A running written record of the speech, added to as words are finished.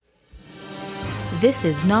This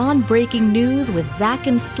is non-breaking news with Zach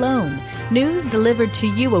and Sloan. News delivered to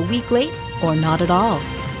you a week late or not at all.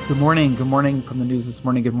 Good morning. Good morning from the news this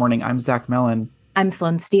morning. Good morning. I'm Zach Mellon. I'm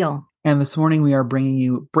Sloan Steele. And this morning we are bringing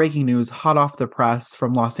you breaking news hot off the press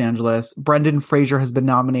from Los Angeles. Brendan Fraser has been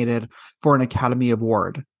nominated for an Academy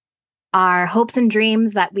Award. Our hopes and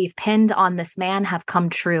dreams that we've pinned on this man have come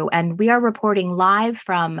true, and we are reporting live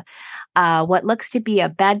from what looks to be a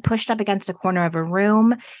bed pushed up against a corner of a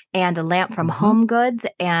room and a lamp from Home Goods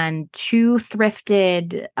and two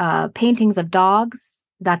thrifted paintings of dogs.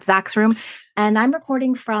 That's Zach's room. And I'm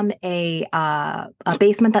recording from a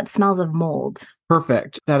basement that smells of mold.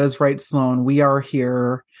 Perfect. That is right, Sloan. We are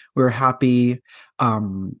here. We're happy.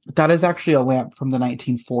 That is actually a lamp from the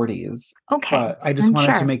 1940s. Okay. But I just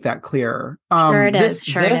wanted to make that clear. Sure it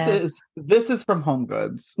is. This is from Home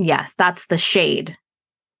Goods. Yes, that's the shade.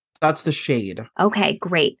 That's the shade. Okay,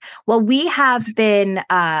 great. Well, we've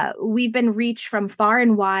been reached from far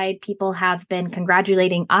and wide. People have been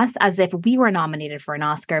congratulating us as if we were nominated for an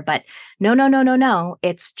Oscar, but no.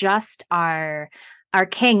 It's just our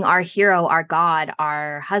king, our hero, our God,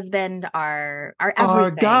 our husband, our everything.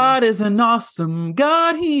 Our God is an awesome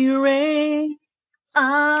God. He reigns.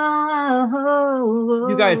 Oh,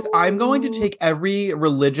 you guys, I'm going to take every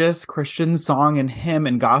religious Christian song and hymn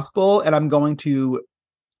and gospel, and I'm going to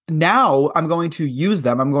use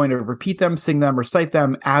them. I'm going to repeat them, sing them, recite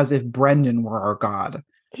them as if Brendan were our God.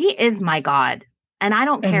 He is my God. And I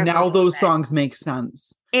don't care. And now those songs make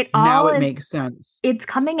sense. It makes sense. It's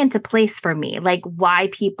coming into place for me. Like why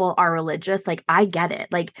people are religious. Like I get it.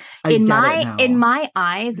 Like in my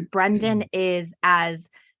eyes, Brendan is as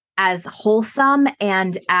wholesome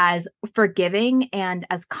and as forgiving and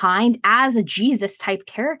as kind as a Jesus type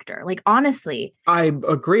character. Like, honestly. I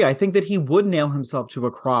agree. I think that he would nail himself to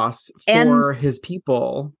a cross for his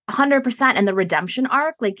people. 100%. And the redemption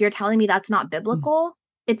arc, like you're telling me that's not biblical.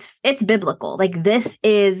 It's biblical. Like this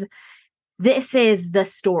is the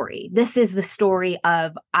story. This is the story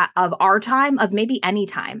of our time, of maybe any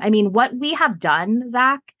time. I mean, what we have done,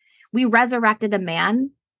 Zach, we resurrected a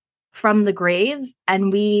man from the grave,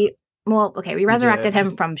 and we resurrected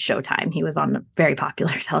him from Showtime. He was on a very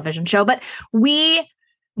popular television show, but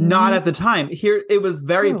not at the time. Here, it was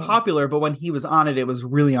very popular, but when he was on it, it was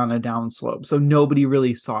really on a downslope, so nobody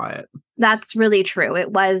really saw it. That's really true.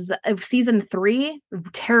 It was season 3,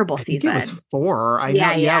 terrible season. It was 4. I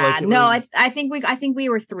think we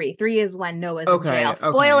were 3. 3 is when Noah's in jail.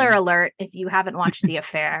 Spoiler alert if you haven't watched The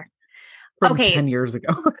Affair. From 10 years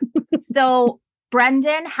ago. So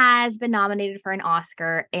Brendan has been nominated for an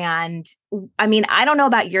Oscar, and I mean, I don't know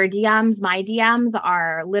about your DMs. My DMs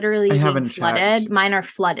are literally being flooded. Mine are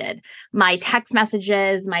flooded. My text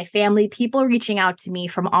messages, my family, people reaching out to me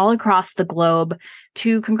from all across the globe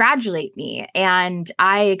to congratulate me. And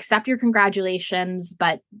I accept your congratulations,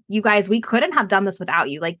 but you guys, we couldn't have done this without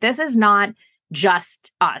you. Like, this is not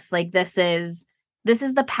just us. Like, this is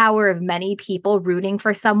the power of many people rooting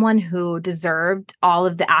for someone who deserved all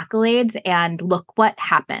of the accolades. And look what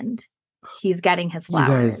happened. He's getting his flowers.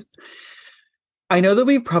 You guys, I know that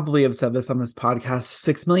we probably have said this on this podcast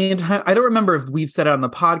 6 million times. I don't remember if we've said it on the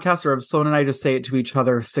podcast or if Sloan and I just say it to each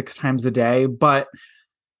other 6 times a day. But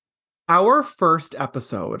our first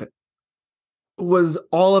episode was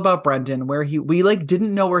all about Brendan, where we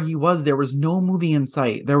didn't know where he was. There was no movie in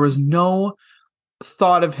sight. There was no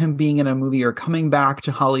thought of him being in a movie or coming back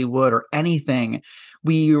to Hollywood or anything.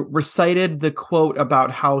 We recited the quote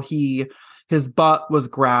about how his butt was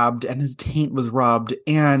grabbed and his taint was rubbed,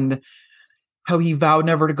 and how he vowed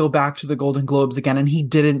never to go back to the Golden Globes again. And he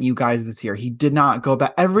didn't, you guys, this year. He did not go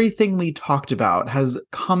back. Everything we talked about has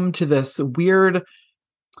come to this weird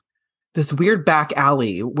back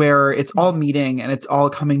alley where it's all meeting and it's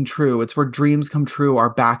all coming true. It's where dreams come true,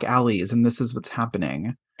 our back alleys. And this is what's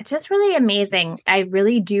happening. It's just really amazing. I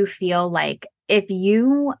really do feel like if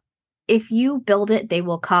you build it, they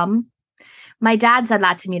will come. My dad said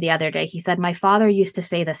that to me the other day. He said, my father used to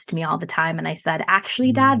say this to me all the time. And I said,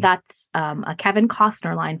 actually, Dad, that's a Kevin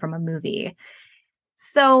Costner line from a movie.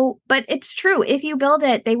 So, but it's true. If you build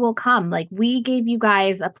it, they will come. Like, we gave you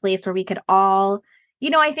guys a place where we could all,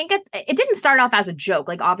 I think it didn't start off as a joke.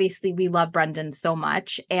 Like, obviously we love Brendan so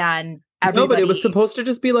much, and everybody, no, but it was supposed to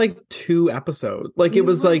just be like 2 episodes. Like, it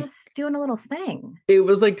was like just doing a little thing. It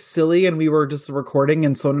was like silly, and we were just recording,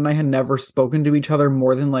 and Sloan and I had never spoken to each other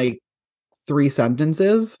more than like 3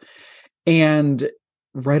 sentences. And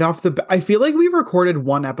right off the bat, I feel like we recorded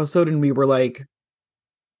 1 episode and we were like,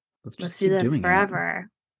 let's do this forever.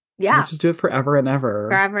 Yeah. Let's just do it forever and ever.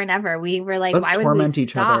 Forever and ever. We were like, let's why would torment we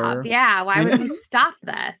each stop? other? Yeah, why would we stop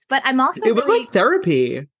this? But I'm also It was like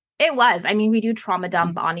therapy. It was. I mean, we do trauma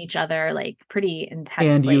dump on each other like pretty intensely.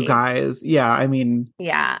 And you guys. Yeah, I mean.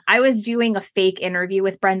 Yeah. I was doing a fake interview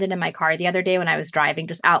with Brendan in my car the other day when I was driving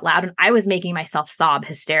just out loud, and I was making myself sob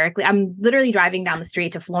hysterically. I'm literally driving down the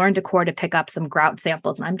street to Florin Decor to pick up some grout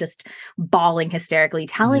samples, and I'm just bawling hysterically,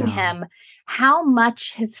 telling him how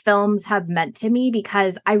much his films have meant to me,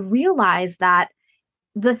 because I realized that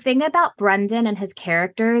the thing about Brendan and his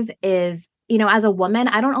characters is, you know, as a woman,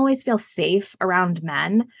 I don't always feel safe around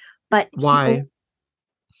men. But why?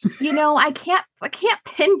 You know, I can't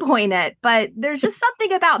pinpoint it, but there's just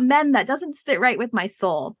something about men that doesn't sit right with my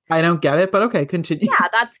soul. I don't get it, but okay, continue. Yeah,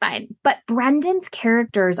 that's fine. But Brendan's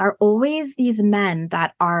characters are always these men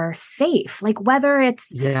that are safe, like whether it's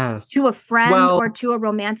to a friend or to a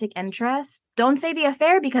romantic interest. Don't say the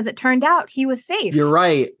affair, because it turned out he was safe. You're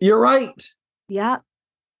right. Yeah.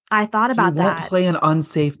 I thought about that. He won't play an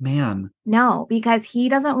unsafe man. No, because he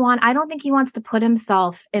doesn't want, I don't think he wants to put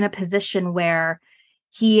himself in a position where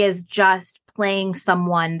he is just playing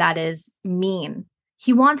someone that is mean.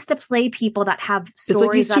 He wants to play people that have stories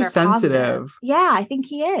like he's that too are sensitive. Positive. Yeah, I think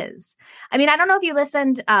he is. I mean, I don't know if you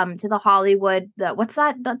listened to the Hollywood, what's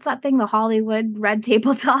that thing, the Hollywood Red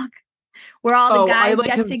Table Talk, where all the guys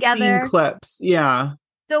get together. Seen clips. Yeah.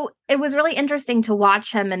 So it was really interesting to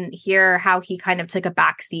watch him and hear how he kind of took a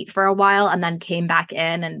back seat for a while and then came back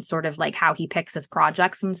in, and sort of like how he picks his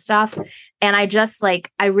projects and stuff. And I just like,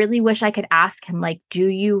 I really wish I could ask him, like, do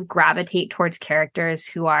you gravitate towards characters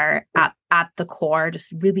who are at the core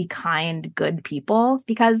just really kind, good people?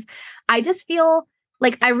 Because I just feel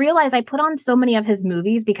like, I realize I put on so many of his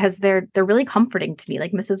movies because they're really comforting to me.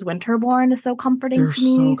 Like Mrs. Winterbourne is so comforting to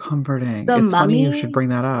me. They're so comforting. It's funny you should bring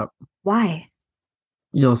that up. Why?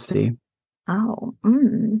 You'll see. Oh.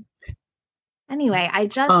 Anyway, I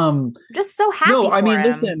just so happy. No, I mean, him.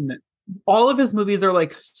 Listen, all of his movies are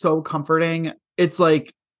like so comforting. It's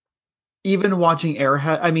like, even watching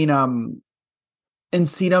Airhead, I mean,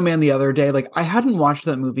 Encino Man the other day, like I hadn't watched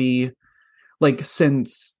that movie like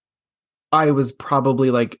since I was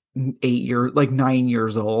probably like 9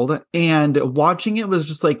 years old. And watching it was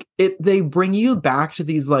just like, they bring you back to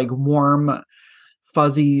these like warm,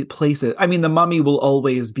 fuzzy places. I mean, The Mummy will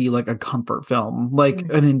always be like a comfort film, like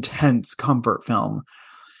an intense comfort film.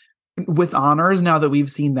 With Honors, now that we've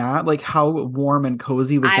seen that, like how warm and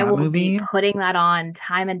cozy was that movie? I will be putting that on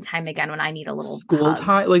time and time again when I need a little School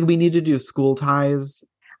Ties. Like we need to do School Ties.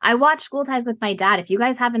 I watched School Ties with my dad. If you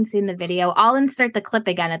guys haven't seen the video, I'll insert the clip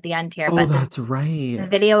again at the end here. Oh, that's right. The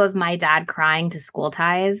video of my dad crying to School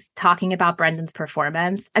Ties, talking about Brendan's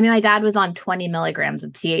performance. I mean, my dad was on 20 milligrams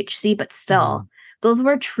of THC, but still, those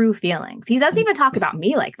were true feelings. He doesn't even talk about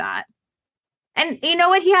me like that. And you know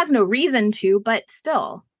what? He has no reason to, but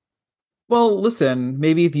still. Well, listen,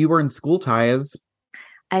 maybe if you were in School Ties.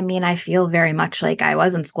 I mean, I feel very much like I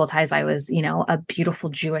was in School Ties. I was, you know, a beautiful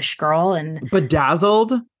Jewish girl and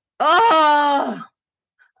bedazzled. Oh,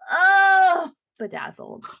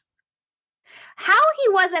 bedazzled. How he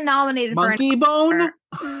wasn't nominated Monkey Bone?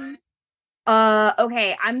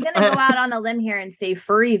 Okay, I'm gonna go out on a limb here and say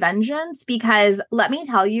Furry Vengeance, because let me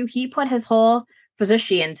tell you, he put his whole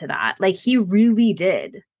position into that. Like he really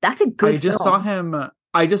did. That's a good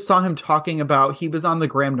I just saw him talking about, he was on the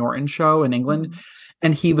Graham Norton show in England,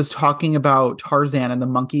 and he was talking about Tarzan and the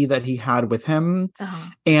monkey that he had with him.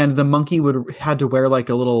 And the monkey had to wear like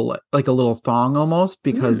a little thong almost,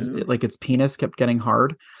 because its penis kept getting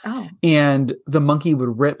hard. And the monkey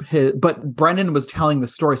would rip but Brendan was telling the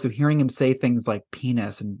story, so hearing him say things like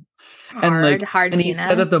penis and he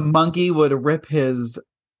said that the monkey would rip his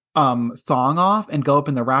thong off and go up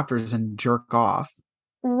in the rafters and jerk off.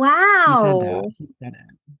 Wow. He said it.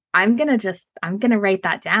 I'm gonna write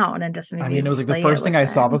that down and just maybe. I mean, it was like the first thing I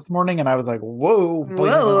saw this morning, and I was like, "Whoa,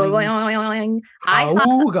 boing.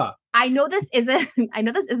 I know this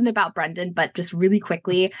isn't about Brendan, but just really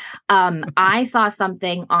quickly, I saw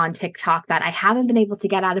something on TikTok that I haven't been able to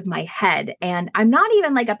get out of my head, and I'm not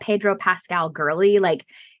even like a Pedro Pascal girly. Like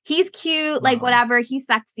he's cute, like whatever, he's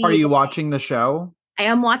sexy. Are you watching the show? I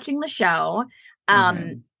am watching the show.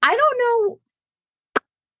 I don't know.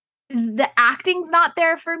 The acting's not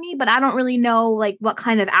there for me, but I don't really know like what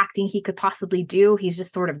kind of acting he could possibly do. He's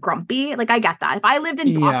just sort of grumpy. Like I get that. If I lived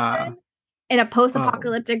in Boston in a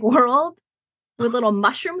post-apocalyptic world with little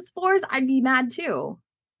mushroom spores, I'd be mad too.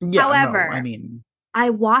 Yeah, however, no, I mean, I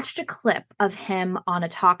watched a clip of him on a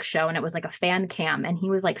talk show, and it was like a fan cam, and he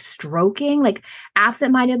was like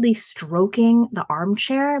absentmindedly stroking the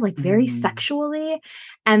armchair, like very sexually.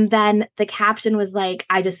 And then the caption was like,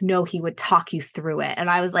 I just know he would talk you through it. And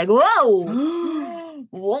I was like, whoa,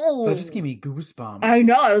 whoa. That just gave me goosebumps. I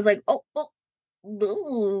know. I was like, oh.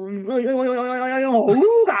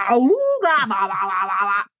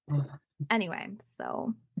 Anyway,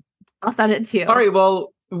 so I'll send it to you. All right,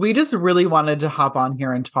 well, we just really wanted to hop on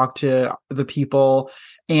here and talk to the people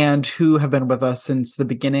and who have been with us since the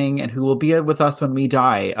beginning and who will be with us when we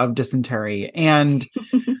die of dysentery. And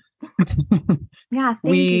yeah,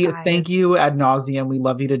 thank you ad nauseum. We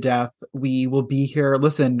love you to death. We will be here.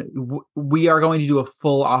 Listen, we are going to do a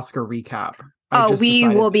full Oscar recap.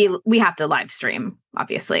 We have to live stream,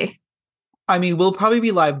 obviously. I mean, we'll probably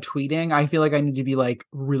be live tweeting. I feel like I need to be like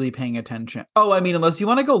really paying attention. Oh, I mean, unless you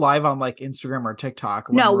want to go live on like Instagram or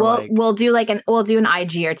TikTok. No, we'll do an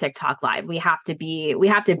IG or TikTok live. We have to be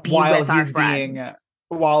with our friends.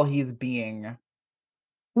 While he's being.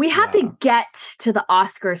 We have to get to the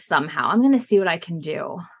Oscars somehow. I'm going to see what I can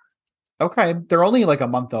do. Okay. They're only like a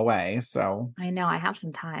month away, so. I know. I have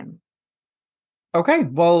some time. Okay.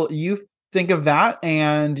 Well, you think of that,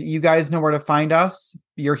 and you guys know where to find us.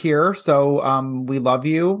 You're here, so we love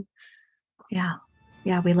you. Yeah.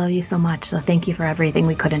 Yeah, we love you so much. So thank you for everything.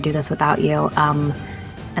 We couldn't do this without you. And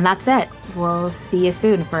that's it. We'll see you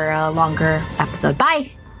soon for a longer episode.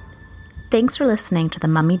 Bye. Thanks for listening to the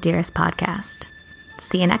Mummy Dearest podcast.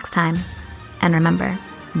 See you next time. And remember,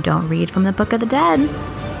 don't read from the Book of the Dead.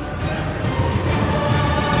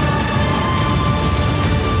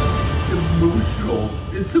 Emotional.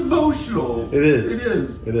 It's emotional. It is. It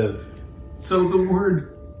is. It is. So the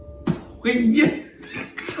word poignant.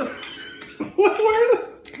 What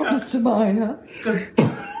word comes to mind, huh? Because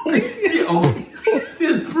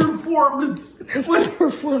his performance. His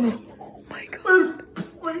performance. Oh my God.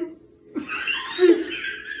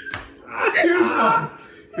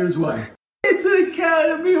 Here's why. It's an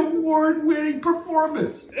Academy Award-winning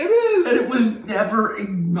performance. It is. And it was never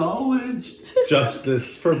acknowledged.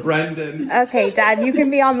 Justice for Brendan. Okay, Dad, you can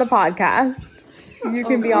be on the podcast. You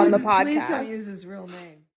can be on the podcast. Please don't use his real name.